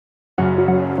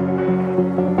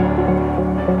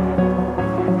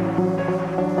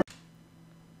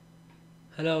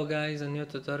guys, a new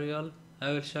tutorial.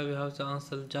 I will show you how to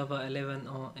install Java 11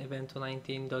 on Ubuntu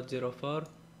 19.04.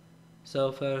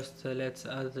 So first let's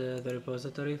add the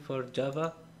repository for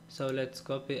Java. So let's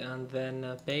copy and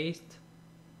then paste.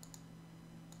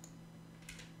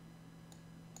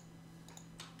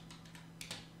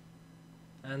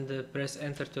 And press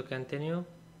enter to continue.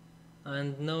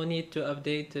 And no need to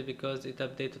update because it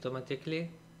updates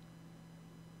automatically.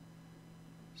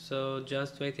 So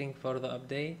just waiting for the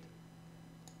update.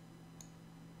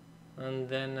 And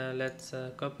then let's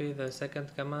copy the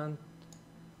second command,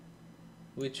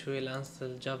 which will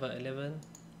install Java 11.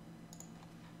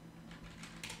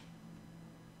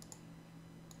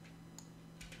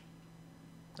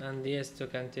 And yes to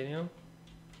continue.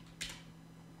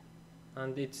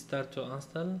 And it start to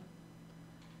install.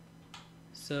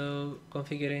 So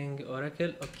configuring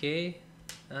Oracle, okay.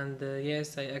 And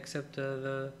yes, I accept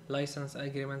the license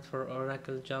agreement for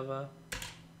Oracle Java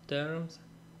terms.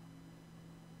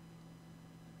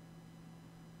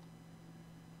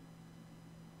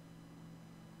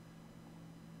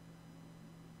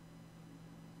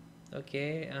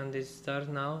 Okay, and it starts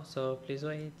now, so please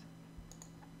wait.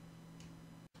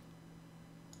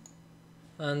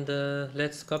 And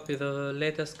let's copy the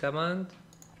latest command.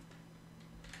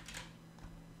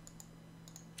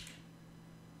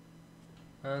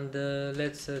 And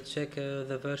let's check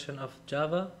the version of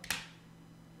Java.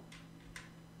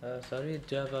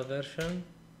 Java version.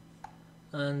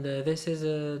 And this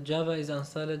is Java is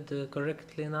installed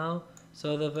correctly now.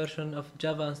 So the version of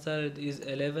Java installed is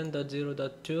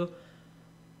 11.0.2.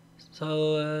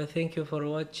 So thank you for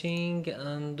watching,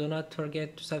 and do not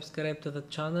forget to subscribe to the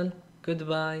channel.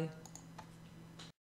 Goodbye.